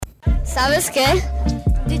¿Sabes qué?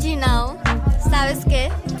 Did you know? ¿Sabes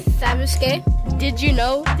qué? ¿Sabes qué? Did you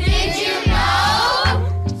know? Did you know?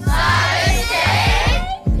 ¿Sabes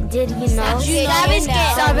qué? Did you know? ¿Sabes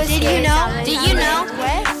qué? ¿Sabes Did qué? you know? Did you know?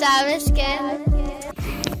 ¿Sabes qué?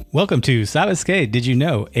 Welcome to Sabes Qué, Did You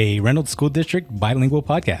Know, a Reynolds School District bilingual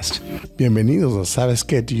podcast. Bienvenidos a Sabes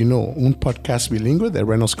Qué, Do You Know, un podcast bilingüe de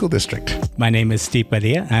Reynolds School District. My name is Steve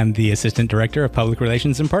Padilla. I'm the Assistant Director of Public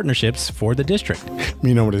Relations and Partnerships for the district.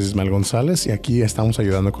 Mi nombre es Ismael González y aquí estamos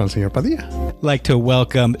ayudando con el señor Padilla. I'd like to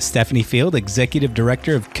welcome Stephanie Field, Executive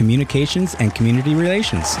Director of Communications and Community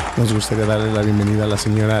Relations. Nos gustaría darle la bienvenida a la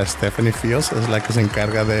señora Stephanie Fields, es la que se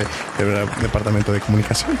encarga del Departamento de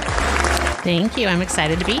Comunicación. Thank you. I'm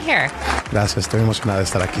excited to be here. Gracias, estoy emocionada de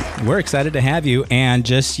estar aquí. We're excited to have you. And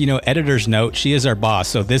just, editor's note, she is our boss.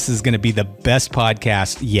 So this is going to be the best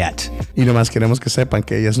podcast yet. Y nomás queremos que sepan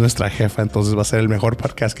que ella es nuestra jefa, entonces va a ser el mejor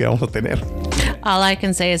podcast que vamos a tener. All I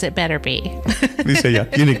can say is it better be. Dice ella,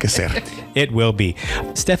 tiene que ser. It will be.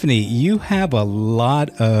 Stephanie, you have a lot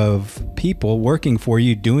of people working for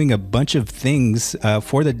you doing a bunch of things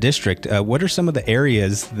for the district. What are some of the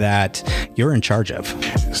areas that you're in charge of?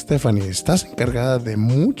 Stephanie, estás encargada de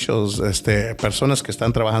muchos personas que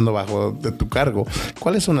están trabajando bajo de tu cargo.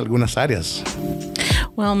 ¿Cuáles son algunas áreas?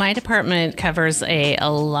 Well, my department covers a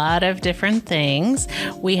lot of different things.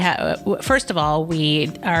 We have, first of all,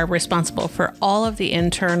 we are responsible for all of the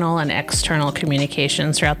internal and external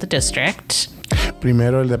communications throughout the district.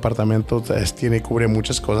 Primero, el departamento cubre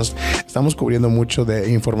muchas cosas. Estamos cubriendo mucho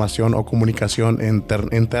de información o comunicación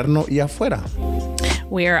interno y afuera.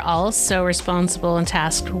 We are also responsible and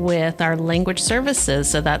tasked with our language services.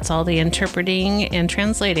 So that's all the interpreting and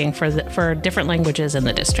translating for different languages in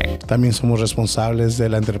the district. También somos responsables de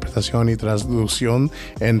la interpretación y traducción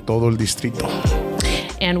en todo el distrito.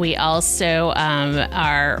 And we also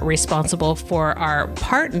are responsible for our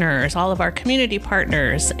partners, all of our community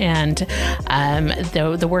partners, and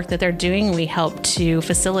the work that they're doing, we help to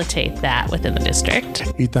facilitate that within the district.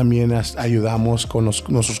 Y también ayudamos con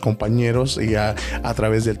nuestros compañeros y a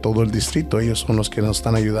través de todo el distrito. Ellos son los que nos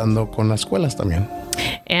están ayudando con las escuelas también.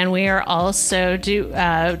 And we are also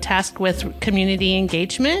tasked with community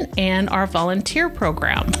engagement and our volunteer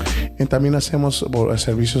program. Y también hacemos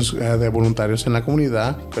servicios de voluntarios en la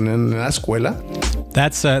comunidad, en la escuela.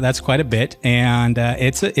 That's quite a bit, and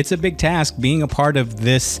it's a big task. Being a part of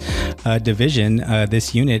this division,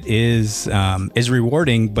 this unit is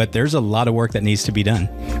rewarding, but there's a lot of work that needs to be done.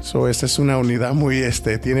 So esta es una unidad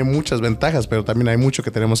tiene muchas ventajas, pero también hay mucho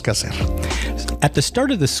que tenemos que hacer. At the start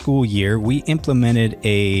of the school year, we implemented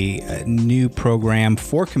a new program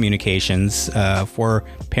for communications for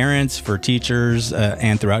parents, for teachers,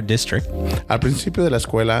 and throughout district. Al principio de la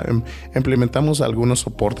escuela implementamos algunos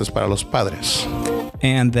soportes para los padres.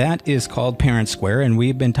 And that is called Parent Square, and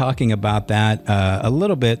we've been talking about that a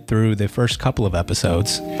little bit through the first couple of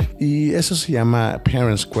episodes. Y eso se llama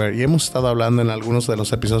Parent Square, y hemos estado hablando en algunos de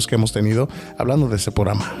los episodios que hemos tenido, hablando de ese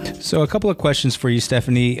programa. So a couple of questions for you,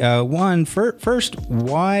 Stephanie. One, first,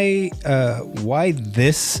 why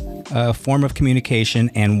this form of communication,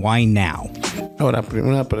 and why now? Ahora,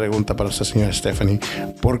 una pregunta para usted, señora Stephanie.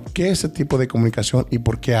 ¿Por qué ese tipo de comunicación y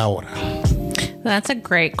por qué ahora? That's a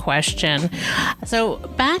great question. So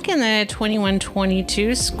back in the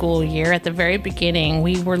 21-22 school year, at the very beginning,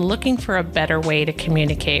 we were looking for a better way to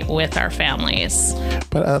communicate with our families.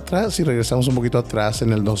 Para atrás, si regresamos un poquito atrás,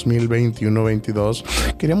 en el 2021-22,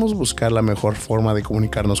 queríamos buscar la mejor forma de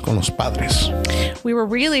comunicarnos con los padres. We were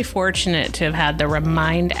really fortunate to have had the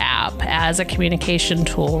Remind app as a communication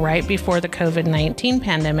tool right before the COVID-19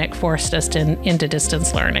 pandemic forced us into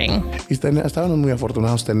distance learning. Y estábamos muy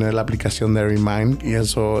afortunados de tener la aplicación de Remind, y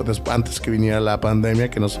eso antes que viniera la pandemia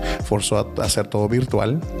que nos forzó a hacer todo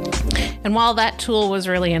virtual. And while that tool was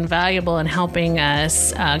really invaluable in helping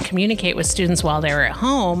us communicate with students while they were at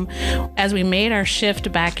home, as we made our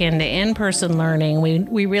shift back into in-person learning,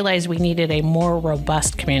 we realized we needed a more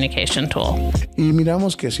robust communication tool. Y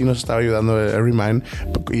miramos que sí nos estaba ayudando el Remind,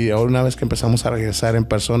 y ahora una vez que empezamos a regresar en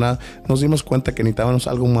persona, nos dimos cuenta que necesitábamos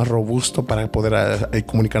algo más robusto para poder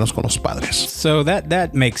comunicarnos con los padres. So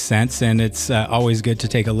that makes sense, and it's always good to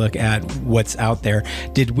take a look at what's out there.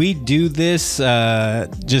 Did we do this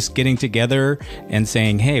just getting together and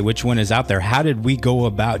saying, hey, which one is out there? How did we go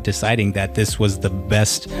about deciding that this was the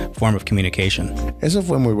best form of communication? Eso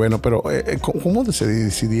fue muy bueno, pero ¿cómo se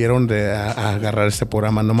decidieron de agarrar este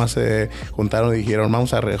programa? ¿Nomás se juntaron y dijeron,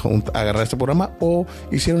 vamos a agarrar este programa, o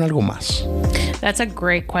hicieron algo más? That's a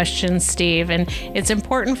great question, Steve, and it's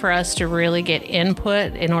important for us to really get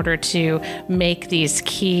input in order to make these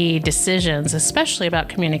key decisions, especially about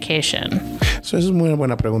communication. Esa es muy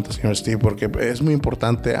buena pregunta, señor Steve, porque es muy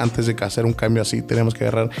importante antes de hacer un cambio así, tenemos que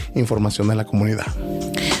agarrar información de la comunidad.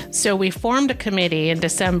 So we formed a committee in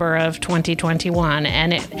December of 2021,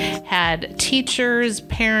 and it had teachers,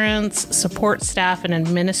 parents, support staff, and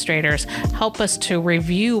administrators help us to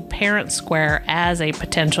review Parent Square as a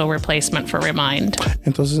potential replacement for Remind.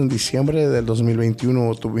 Entonces, en diciembre del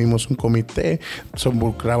 2021 tuvimos un comité, se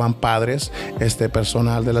involucraban padres,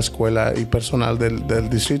 personal de la escuela y personal del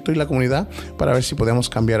distrito y la comunidad para ver si podíamos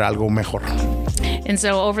cambiar algo mejor. And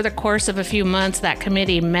so over the course of a few months, that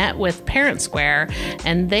committee met with Parent Square,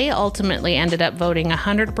 and they ultimately ended up voting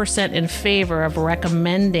 100% in favor of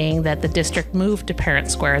recommending that the district move to Parent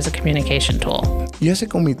Square as a communication tool. Y ese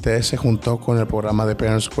comité se juntó con el programa de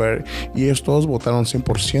Parent Square y ellos todos votaron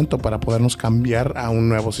 100% para podernos cambiar a un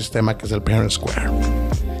nuevo sistema que es el Parent Square.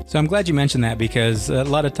 So I'm glad you mentioned that, because a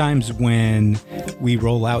lot of times when we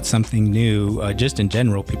roll out something new, just in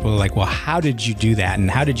general, people are like, well, how did you do that?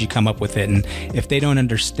 And how did you come up with it? And if they don't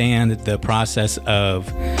understand the process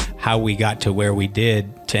of how we got to where we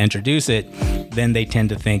did to introduce it, then they tend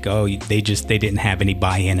to think, oh, they didn't have any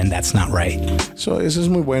buy-in, and that's not right. So, eso es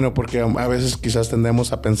muy bueno, porque a veces quizás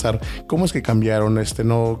tendemos a pensar, ¿cómo es que cambiaron?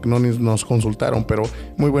 No ni nos consultaron, pero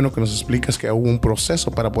muy bueno que nos explicas que hubo un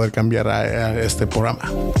proceso para poder cambiar a este programa.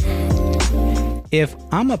 If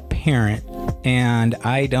I'm a parent and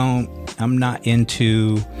I'm not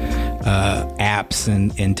into apps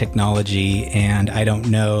and technology, and I don't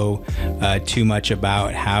know too much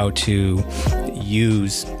about how to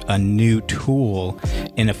use a new tool,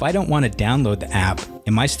 and if I don't want to download the app,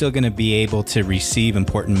 am I still going to be able to receive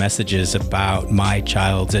important messages about my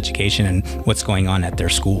child's education and what's going on at their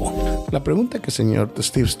school? La pregunta que el señor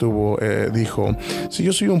Steve dijo, si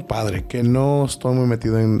yo soy un padre que no estoy muy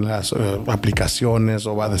metido en las aplicaciones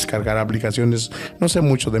o va a descargar aplicaciones, no sé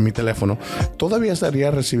mucho de mi teléfono, ¿todavía estaría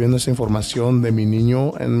recibiendo esa información de mi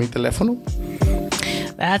niño en mi teléfono?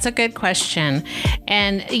 That's a good question.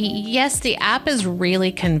 And yes, the app is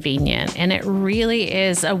really convenient, and it really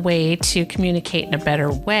is a way to communicate in a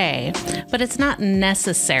better way, but it's not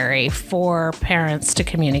necessary for parents to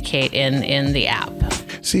communicate in the app.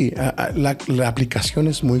 Sí, la aplicación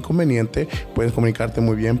es muy conveniente, puedes comunicarte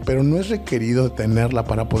muy bien, pero no es requerido tenerla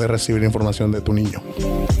para poder recibir información de tu niño.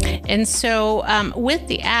 And so with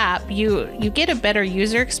the app, you get a better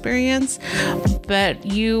user experience, but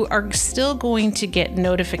you are still going to get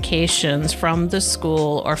notifications from the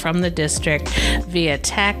school or from the district via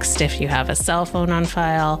text if you have a cell phone on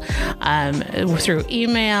file, through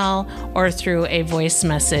email, or through a voice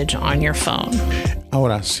message on your phone.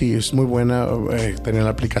 Ahora, sí, es muy buena tener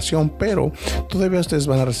la aplicación, pero todavía ustedes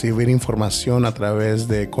van a recibir información a través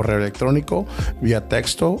de correo electrónico, vía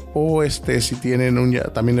texto, o si tienen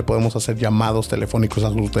también le podemos hacer llamados telefónicos a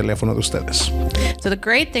su teléfono de ustedes. So the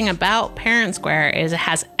great thing about Parent Square is it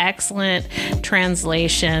has excellent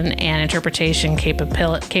translation and interpretation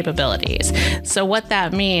capabilities. So what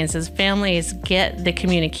that means is families get the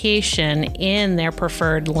communication in their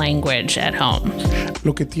preferred language at home.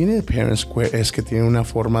 Lo que tiene Parent Square es que tiene una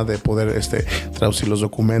forma de poder traducir los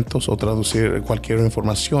documentos o traducir cualquier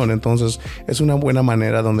información. Entonces, es una buena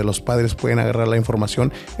manera donde los padres pueden agarrar la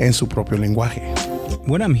información en su propio lenguaje.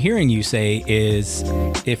 What I'm hearing you say is,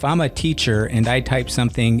 if I'm a teacher and I type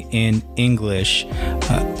something in English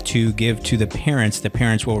to give to the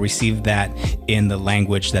parents will receive that in the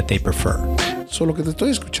language that they prefer. So, lo que te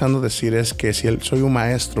estoy escuchando decir es que si soy un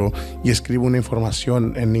maestro y escribo una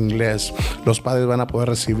información en inglés, los padres van a poder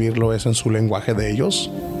recibirlo en su lenguaje de ellos.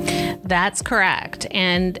 That's correct.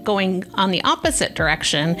 And going on the opposite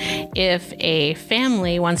direction, if a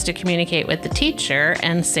family wants to communicate with the teacher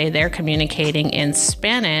and say they're communicating in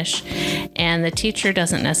Spanish and the teacher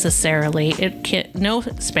doesn't necessarily know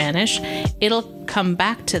Spanish, it'll come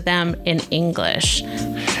back to them in English.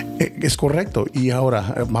 Es correcto. Y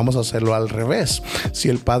ahora vamos a hacerlo al revés. Si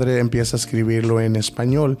el padre empieza a escribirlo en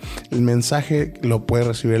español, el mensaje lo puede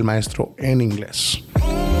recibir el maestro en inglés.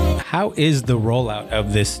 How is the rollout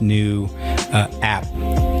of this new app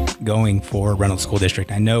going for Reynolds School District?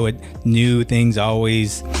 I know new things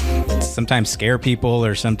always sometimes scare people,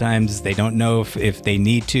 or sometimes they don't know if they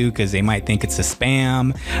need to because they might think it's a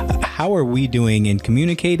spam. How are we doing in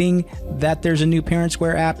communicating that there's a new Parent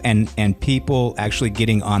Square app and people actually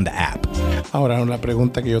getting on the app? Ahora, una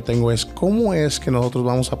pregunta que yo tengo es, ¿cómo es que nosotros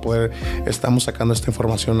estamos sacando esta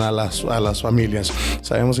información a las familias?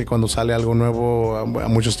 Sabemos que cuando sale algo nuevo, a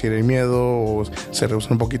muchos tienen miedo o se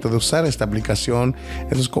rehusan un poquito de usar esta aplicación.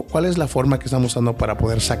 Entonces, ¿cuál es la forma que estamos usando para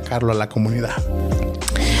poder sacarlo a la comunidad?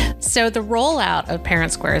 So the rollout of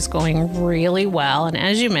Parent Square is going really well. And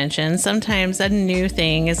as you mentioned, sometimes a new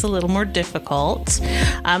thing is a little more difficult,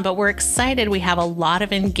 but we're excited. We have a lot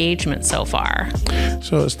of engagement so far.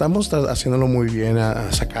 So, estamos haciéndolo muy bien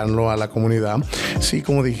a sacarlo a la comunidad. Sí,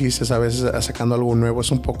 como dijiste, a veces sacando algo nuevo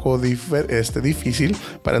es un poco difícil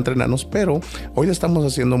para entrenarnos, pero hoy lo estamos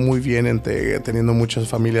haciendo muy bien teniendo muchas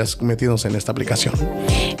familias metidos en esta aplicación.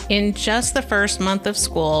 In just the first month of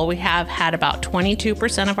school, we have had about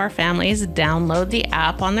 22% of our families download the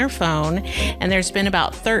app on their phone, and there's been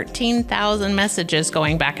about 13,000 messages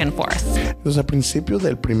going back and forth. Entonces, al principio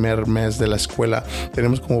del primer mes de la escuela,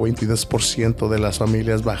 tenemos como 22% de las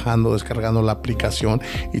familias bajando, descargando la aplicación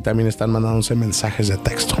y también están mandándose mensajes de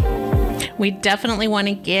texto. We definitely want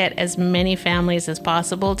to get as many families as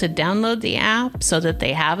possible to download the app so that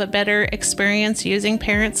they have a better experience using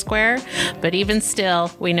Parent Square. But even still,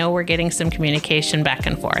 we know we're getting some communication back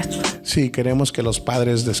and forth. Sí, queremos que los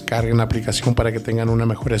padres descarguen la aplicación para que tengan una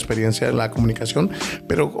mejor experiencia en la comunicación,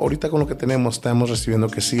 pero ahorita con lo que tenemos, estamos recibiendo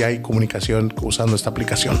que sí hay comunicación usando esta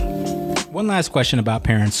aplicación. One last question about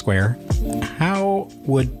Parent Square. How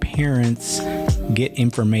would parents get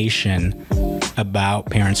information about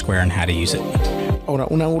Parent Square and how to use it? Ahora,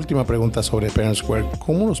 una última pregunta sobre Parent Square.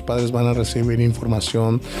 ¿Cómo los padres van a recibir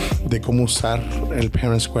información de cómo usar el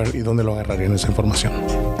Parent Square y dónde lo agarrarían esa información?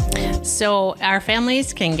 So our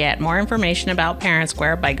families can get more information about Parent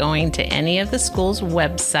Square by going to any of the school's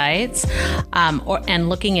websites and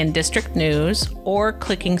looking in district news or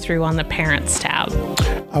clicking through on the Parents tab.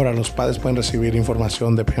 Ahora, los padres pueden recibir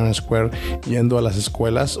información de Parent Square yendo a las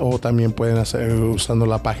escuelas o también pueden hacer usando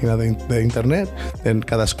la página de internet en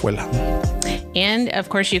cada escuela. And of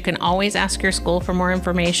course, you can always ask your school for more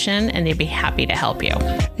information and they'd be happy to help you.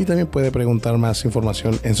 Y también puede preguntar más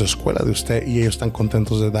información en su escuela de usted y ellos están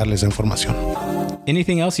contentos de darles información.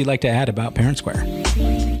 Anything else you'd like to add about Parent Square?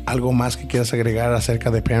 ¿Algo más que quieras agregar acerca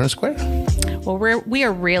de Parent Square? Well, we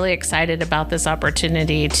are really excited about this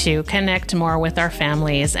opportunity to connect more with our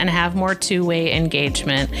families and have more two-way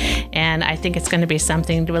engagement. And I think it's going to be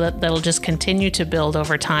something that'll just continue to build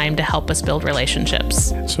over time to help us build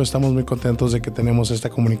relationships. So, estamos muy contentos de que tenemos esta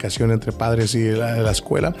comunicación entre padres y la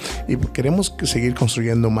escuela y queremos seguir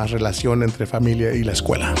construyendo más relación entre familia y la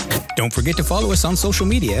escuela. Don't forget to follow us on social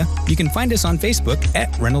media. You can find us on Facebook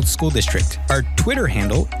at Reynolds School District. Our Twitter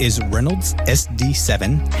handle is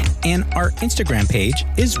ReynoldsSD7 and our Instagram page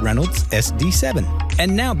is ReynoldsSD7.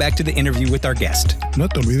 And now back to the interview with our guest. No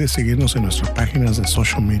te olvides seguirnos en nuestras páginas de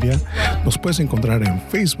social media. Nos puedes encontrar en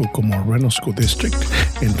Facebook como Reynolds School District,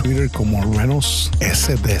 en Twitter como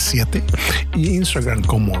ReynoldsSD7 y Instagram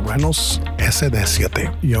como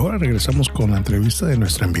ReynoldsSD7. Y ahora regresamos con la entrevista de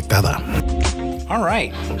nuestra invitada. All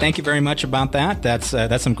right. Thank you very much about that. That's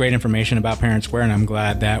some great information about Parent Square, and I'm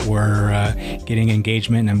glad that we're getting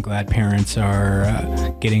engagement, and I'm glad parents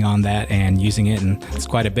are getting on that and using it, and it's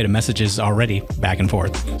quite a bit of messages already back and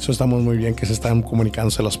forth. So, estamos muy bien que se están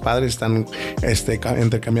comunicándose los padres, están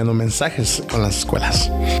intercambiando mensajes con las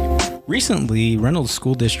escuelas. Recently, Reynolds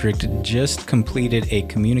School District just completed a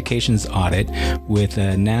communications audit with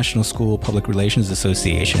the National School Public Relations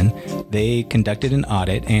Association. They conducted an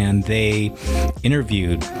audit and they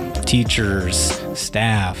interviewed teachers,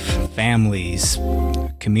 staff, families,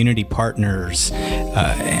 community partners,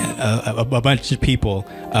 a bunch of people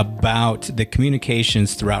about the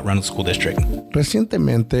communications throughout Reynolds School District.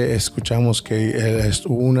 Recientemente escuchamos que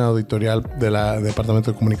hubo una auditorial del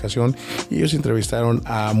Departamento de Comunicación y ellos entrevistaron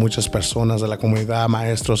a muchas personas de la comunidad,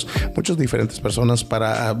 maestros, muchas diferentes personas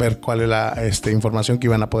para ver cuál es la información que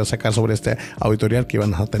iban a poder sacar sobre este auditorial que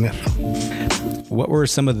iban a tener. What were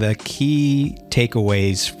some of the key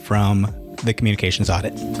takeaways from the communications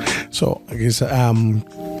audit? So,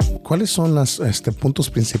 ¿cuáles son los puntos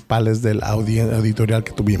principales del auditorial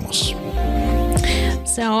que tuvimos?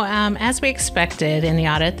 So, as we expected in the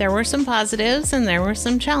audit, there were some positives and there were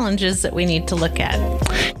some challenges that we need to look at.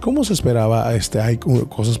 ¿Cómo se esperaba? Hay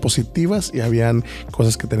cosas positivas y habían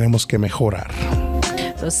cosas que tenemos que mejorar.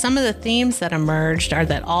 So some of the themes that emerged are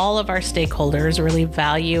that all of our stakeholders really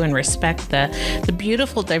value and respect the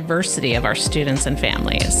beautiful diversity of our students and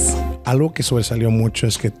families. Algo que sobresalió mucho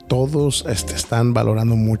es que todos están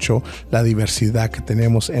valorando mucho la diversidad que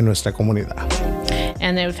tenemos en nuestra comunidad.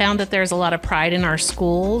 And they found that there's a lot of pride in our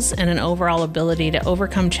schools and an overall ability to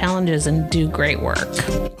overcome challenges and do great work.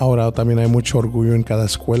 Ahora también hay mucho orgullo en cada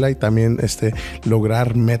escuela y también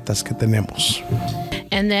lograr metas que tenemos.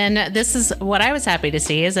 And then this is what I was happy to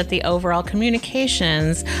see is that the overall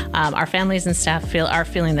communications, our families and staff are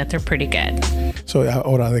feeling that they're pretty good. So,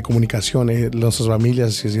 ahora de comunicación, nuestras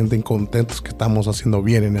familias se sienten contentos que estamos haciendo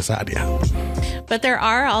bien en esa área. But there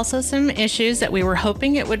are also some issues that we were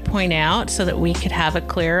hoping it would point out so that we could have a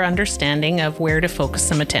clear understanding of where to focus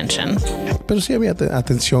some attention. Pero sí había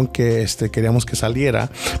atención que queríamos que saliera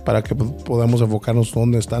para que podamos enfocarnos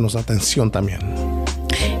donde está nuestra atención también.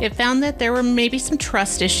 It found that there were maybe some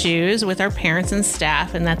trust issues with our parents and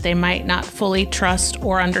staff and that they might not fully trust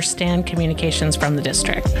or understand communications from the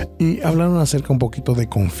district. Y hablaron acerca un poquito de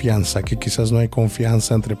confianza, que quizás no hay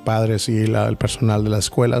confianza entre padres y el personal de las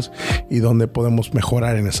escuelas y donde podemos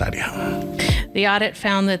mejorar en esa área. The audit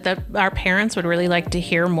found that our parents would really like to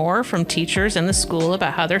hear more from teachers in the school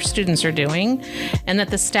about how their students are doing, and that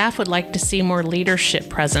the staff would like to see more leadership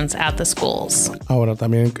presence at the schools. Ahora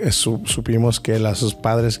también supimos que los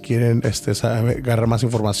padres quieren agarrar más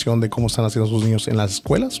información de cómo están haciendo sus niños en las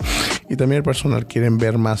escuelas, y también el personal quieren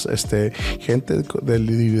ver más gente de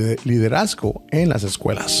liderazgo en las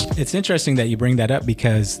escuelas. It's interesting that you bring that up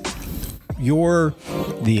because you're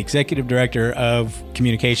the executive director of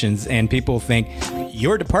communications and people think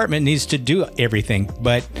your department needs to do everything.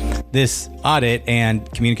 But this audit and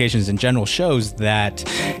communications in general shows that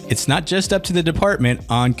it's not just up to the department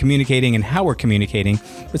on communicating and how we're communicating.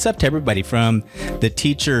 It's up to everybody from the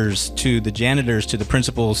teachers to the janitors to the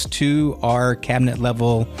principals to our cabinet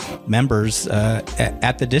level members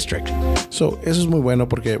at the district. So, eso es muy bueno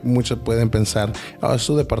porque muchos pueden pensar, es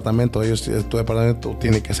tu departamento, tu departamento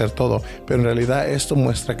tiene que hacer todo. Pero en realidad esto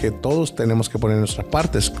muestra que todos tenemos que poner nuestras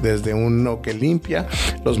partes, desde uno que limpia,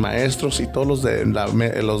 los maestros y todos los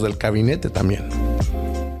del gabinete también.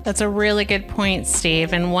 That's a really good point,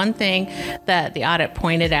 Steve. And one thing that the audit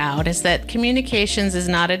pointed out is that communications is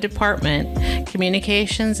not a department.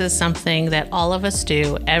 Communications is something that all of us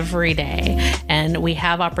do every day, and we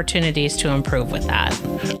have opportunities to improve with that.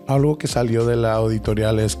 Algo que salió de la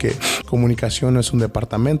auditorial es que comunicación no es un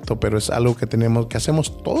departamento, pero es algo que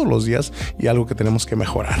hacemos todos los días y algo que tenemos que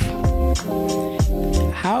mejorar.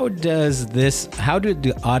 How did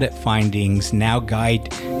the audit findings now guide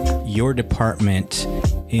your department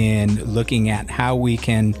in looking at how we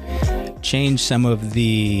can change some of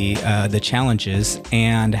the challenges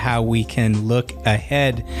and how we can look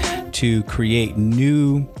ahead to create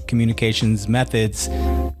new communications methods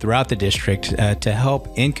throughout the district to help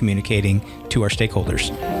in communicating to our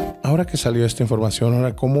stakeholders? Ahora que salió esta información,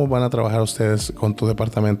 ahora cómo van a trabajar ustedes con tu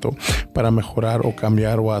departamento para mejorar o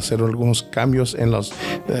cambiar o hacer algunos cambios en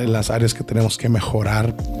las áreas que tenemos que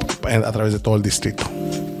mejorar a través de todo el distrito.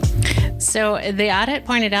 So the audit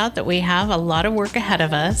pointed out that we have a lot of work ahead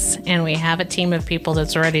of us and we have a team of people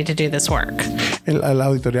that's ready to do this work. La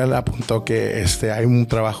auditorial apuntó que hay un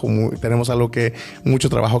trabajo, tenemos mucho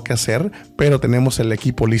trabajo que hacer, pero tenemos el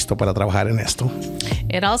equipo listo para trabajar en esto.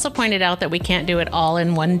 It also pointed out that we can't do it all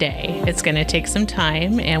in one day. It's going to take some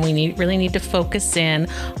time, and we really need to focus in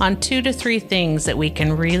on 2 to 3 things that we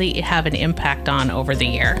can really have an impact on over the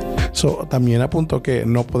year. So, también apuntó que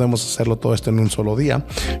no podemos hacerlo todo esto en un solo día,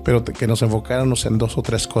 pero que nos enfocáramos en 2 o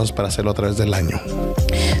 3 cosas para hacerlo a través del año.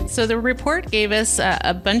 So the report gave us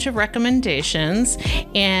a bunch of recommendations,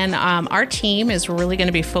 and our team is really going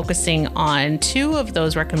to be focusing on 2 of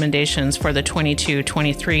those recommendations for the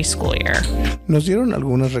 22-23 school year. Nos dieron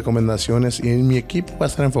algunas recomendaciones y mi equipo va a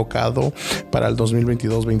estar enfocado para el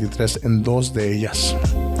 2022-23 en 2 de ellas.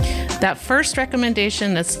 That first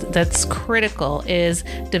recommendation that's critical is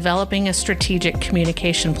developing a strategic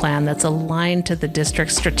communication plan that's aligned to the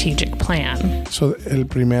district's strategic plan. So, el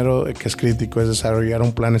primero que es crítico es desarrollar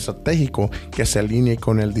un plan estratégico que se alinee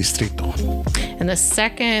con el distrito. And the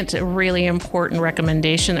second really important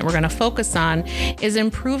recommendation that we're going to focus on is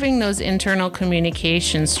improving those internal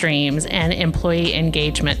communication streams and employee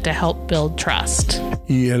engagement to help build trust.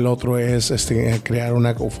 Y el otro es crear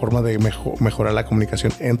una forma de mejorar la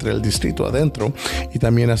comunicación entre el distrito adentro y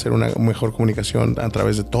también hacer una mejor comunicación a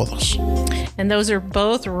través de todos. And those are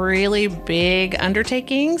both really big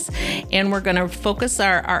undertakings, and we're going to focus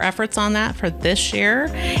our efforts on that for this year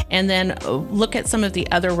and then look at some of the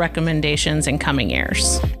other recommendations in coming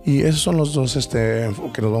years. Y esos son los dos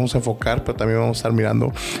que nos vamos a enfocar, pero también vamos a estar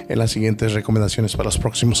mirando en las siguientes recomendaciones para los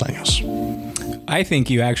próximos años. I think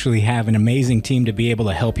you actually have an amazing team to be able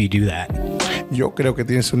to help you do that. Yo creo que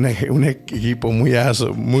tienes un equipo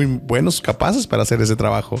muy buenos, capaces para hacer ese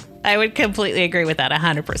trabajo. I would completely agree with that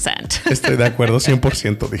 100%. Estoy de acuerdo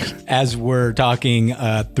 100%. As we're talking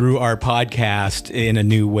through our podcast in a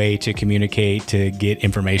new way to communicate, to get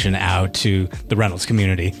information out to the Reynolds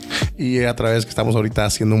community. Y a través que estamos ahorita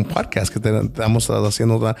haciendo un podcast, que estamos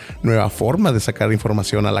haciendo una nueva forma de sacar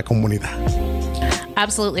información a la comunidad.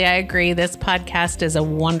 Absolutely, I agree. This podcast is a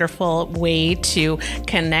wonderful way to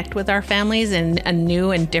connect with our families in a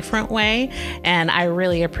new and different way. And I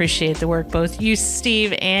really appreciate the work both you,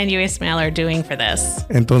 Steve, and you, Ismael, are doing for this.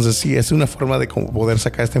 Entonces sí, es una forma de poder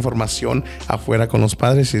sacar esta información afuera con los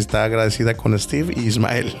padres y está agradecida con Steve y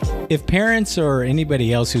Ismael. If parents or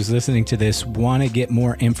anybody else who's listening to this want to get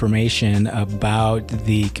more information about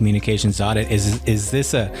the communications audit, is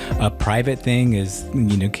this a private thing? Is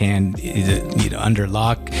it under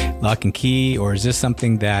lock and key, or is this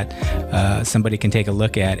something that somebody can take a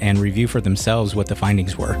look at and review for themselves what the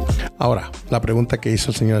findings were? Ahora, la pregunta que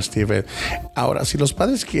hizo el señor Steve. Ahora, si los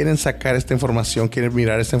padres quieren sacar esta información, quieren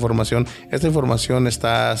mirar esta información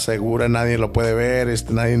está segura, nadie lo puede ver,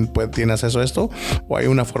 nadie tiene acceso a esto, o hay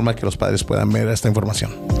una forma que los padres puedan ver esta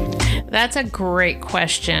información. That's a great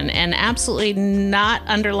question, and absolutely not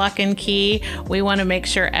under lock and key. We want to make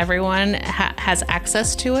sure everyone has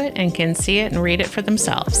access to it and can see it and read it for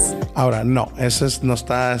themselves. Ahora, no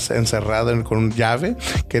está encerrado con llave.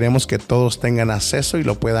 Queremos que todos tengan acceso y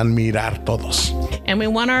lo puedan mirar todos. And we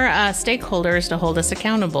want our stakeholders to hold us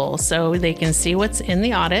accountable so they can see what's in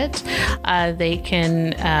the audit. They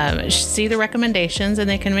can see the recommendations, and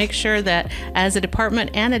they can make sure that as a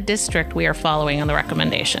department and a district, we are following on the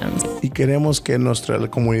recommendations. Y queremos que nuestra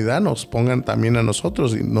comunidad nos pongan también a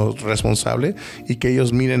nosotros responsable y que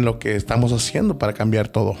ellos miren lo que estamos haciendo para cambiar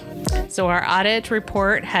todo. So our audit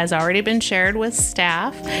report has already been shared with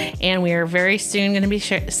staff, and we are very soon going to be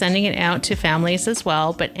sending it out to families as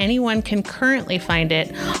well. But anyone can currently find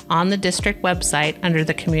it on the district website under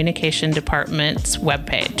the Communication Department's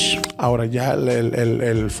webpage. Ahora ya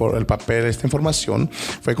el papel, esta información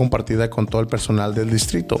fue compartida con todo el personal del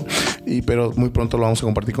distrito, pero muy pronto lo vamos a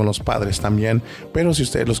compartir con los padres también. Pero si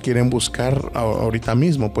ustedes los quieren buscar ahorita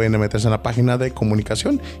mismo, pueden meterse en la página de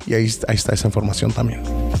comunicación y ahí está esa información también.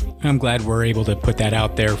 I'm glad we're able to put that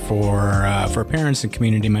out there for parents and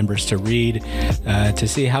community members to read, to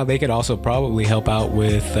see how they could also probably help out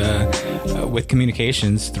with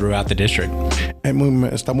communications throughout the district.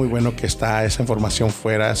 Está muy bueno que está esa información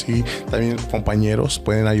fuera, así también compañeros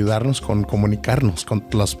pueden ayudarnos con comunicarnos con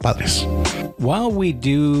los padres. While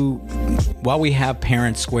we have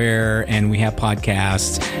Parent Square and we have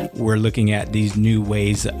podcasts, we're looking at these new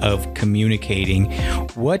ways of communicating.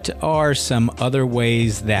 What are some other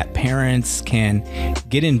ways that parents can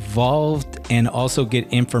get involved and also get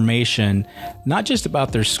information, not just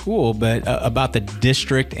about their school, but about the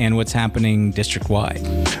district and what's happening district-wide?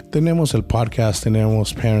 Tenemos el podcast,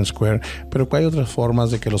 tenemos Parent Square, pero hay otras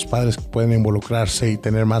formas de que los padres pueden involucrarse y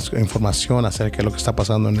tener más información acerca de lo que está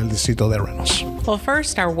pasando en el distrito de Reynolds. Well,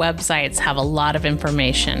 first, our websites have a lot of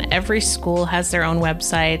information. Every school has their own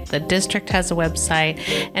website. The district has a website.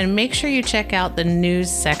 And make sure you check out the news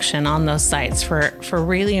section on those sites for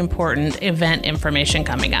really important event information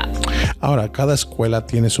coming up. Ahora, cada escuela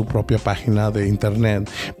tiene su propia página de internet.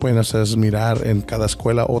 Pueden ustedes mirar en cada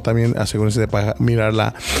escuela o también asegúrense de mirar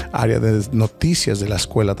la área de noticias de la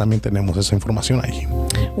escuela. También tenemos esa información allí.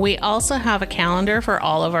 We also have a calendar for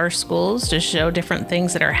all of our schools to show different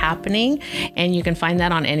things that are happening, and you can find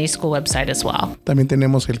that on any school website as well. También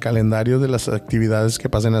tenemos el calendario de las actividades que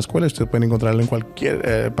pasan en la escuela. Ustedes pueden encontrarlo en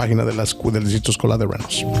cualquier página del distrito escolar de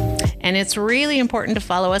Reynolds. And it's really important to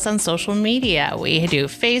follow us on social media. We do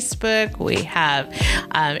Facebook, we have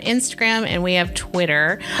Instagram, and we have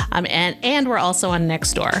Twitter, and we're also on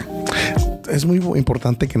Nextdoor. Es muy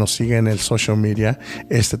importante que nos sigan en el social media.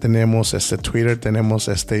 Tenemos Twitter, tenemos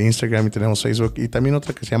Instagram y tenemos Facebook y también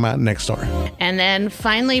otra que se llama Nextdoor. And then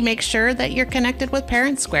finally, make sure that you're connected with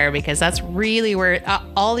Parent Square, because that's really where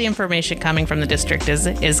all the information coming from the district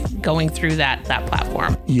is going through that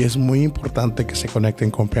platform. Y es muy importante que se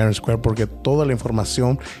conecten con Parent Square porque toda la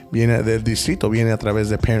información viene del distrito, viene a través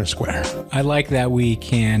de Parent Square. I like that we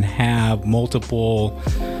can have multiple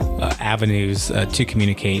avenues to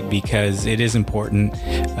communicate, because it is important.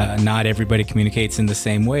 Not everybody communicates in the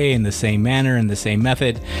same way, in the same manner, in the same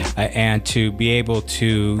method, and to be able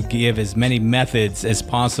to give as many methods as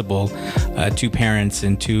possible to parents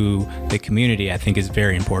and to the community, I think is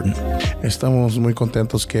very important. Estamos muy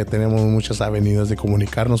contentos que tenemos muchas avenidas de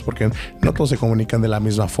comunicarnos porque no todos se comunican de la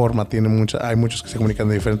misma forma. Hay muchos que se comunican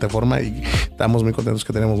de diferente forma y estamos muy contentos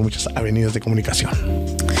que tenemos muchas avenidas de comunicación.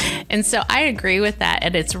 And so I agree with that.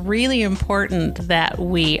 And it's really important that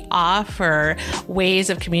we offer ways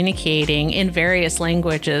of communicating in various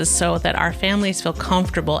languages so that our families feel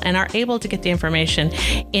comfortable and are able to get the information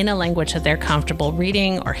in a language that they're comfortable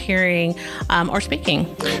reading or hearing or speaking.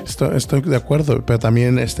 Estoy de acuerdo, pero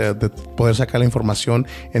también de poder sacar la información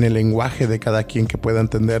en el lenguaje de cada quien que pueda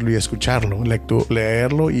entenderlo y escucharlo,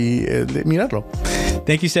 leerlo y mirarlo.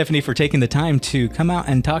 Thank you, Stephanie, for taking the time to come out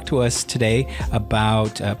and talk to us today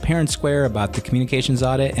about Parent Square, about the communications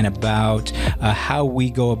audit, and about how we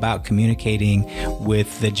go about communicating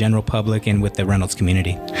with the general public and with the Reynolds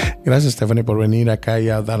community. Gracias, Stephanie, por venir acá y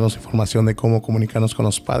a darnos información de cómo comunicarnos con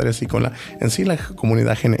los padres y con la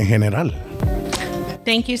comunidad en general.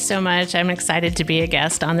 Thank you so much. I'm excited to be a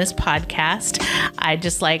guest on this podcast. I'd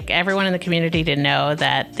just like everyone in the community to know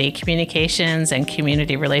that the Communications and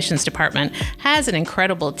Community Relations Department has an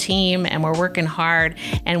incredible team, and we're working hard,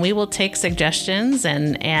 and we will take suggestions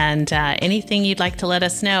and anything you'd like to let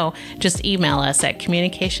us know, just email us at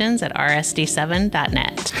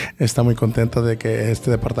communications@rsd7.net. Está muy contento de que este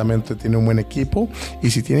departamento tiene un buen equipo, y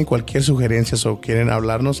si tienen cualquier sugerencia o quieren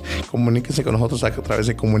hablarnos, comuníquense con nosotros a través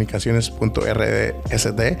de comunicaciones.rsd7.net.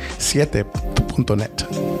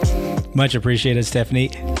 Much appreciated, Stephanie.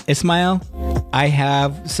 Ismael, I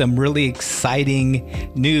have some really exciting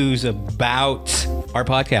news about our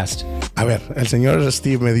podcast. A ver, el señor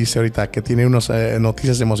Steve me dice ahorita que tiene unas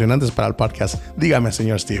noticias emocionantes para el podcast. Dígame,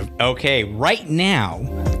 señor Steve. Okay, right now,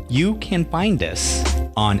 you can find us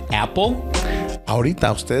on Apple.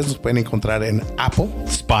 Ahorita ustedes nos pueden encontrar en Apple,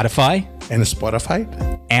 Spotify, en Spotify,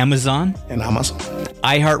 Amazon, en Amazon,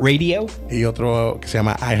 iHeartRadio, y otro que se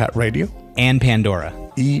llama iHeartRadio, and Pandora.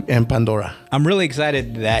 Y en Pandora. I'm really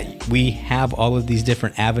excited that we have all of these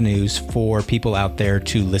different avenues for people out there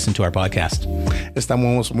to listen to our podcast.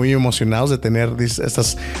 Estamos muy emocionados de tener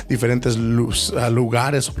estas diferentes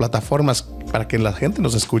lugares o plataformas para que la gente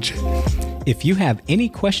nos escuche. If you have any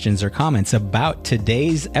questions or comments about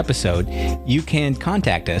today's episode, you can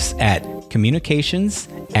contact us at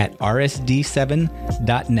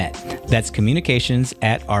communications@rsd7.net. That's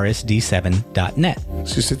communications@rsd7.net.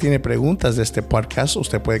 Si usted tiene preguntas de este podcast,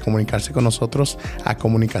 usted puede comunicarse con nosotros a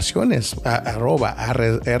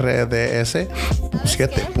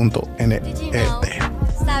comunicaciones@rds7.net.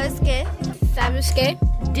 ¿Sabes qué? ¿Sabes qué?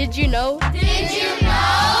 Did you know? Did you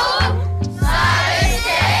know? ¿Sabes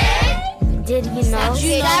qué? Did you know?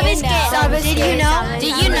 ¿Sabes qué? Did you know?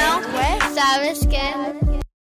 Did you know? ¿Sabes qué?